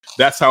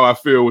That's how I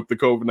feel with the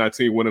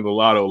COVID-19 winning the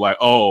lotto. Like,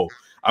 oh,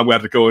 I'm going to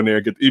have to go in there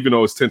and get, even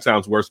though it's 10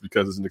 times worse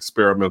because it's an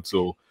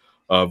experimental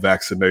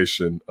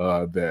vaccination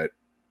that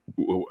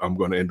I'm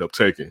going to end up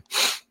taking.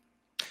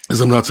 Because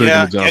I'm not taking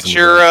the Johnson. Get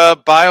your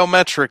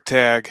biometric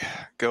tag.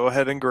 Go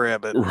ahead and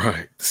grab it.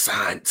 Right.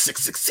 Sign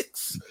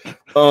 666.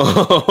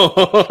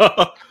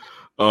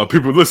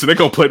 People, listen, they're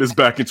going to play this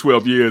back in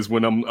 12 years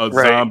when I'm a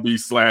zombie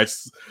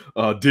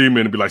 /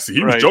 demon and be like, see,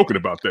 he was joking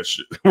about that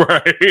shit.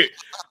 Right?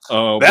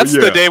 That's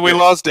the day we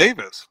lost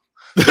Davis.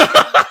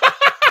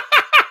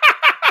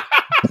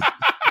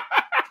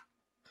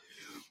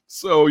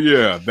 So,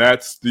 yeah,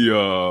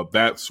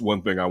 that's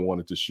one thing I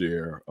wanted to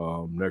share.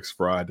 Next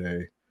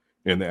Friday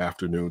in the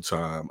afternoon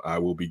time, I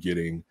will be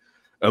getting,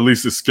 at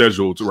least it's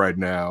scheduled right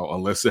now,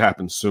 unless it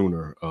happens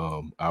sooner,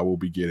 I will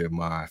be getting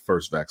my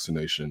first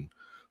vaccination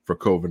for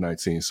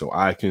COVID-19. So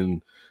I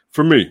can,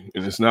 for me,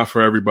 and it's not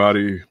for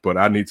everybody, but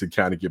I need to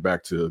kind of get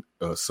back to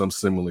some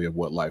simile of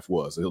what life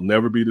was. It'll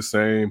never be the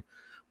same,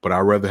 but I'd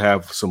rather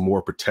have some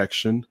more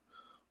protection.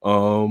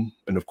 And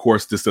of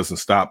course, this doesn't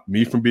stop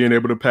me from being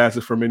able to pass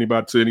it from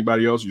anybody to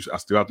anybody else. I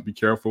still have to be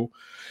careful.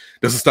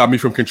 Doesn't stop me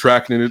from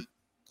contracting it.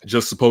 It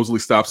just supposedly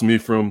stops me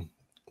from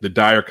the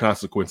dire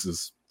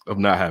consequences of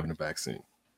not having a vaccine.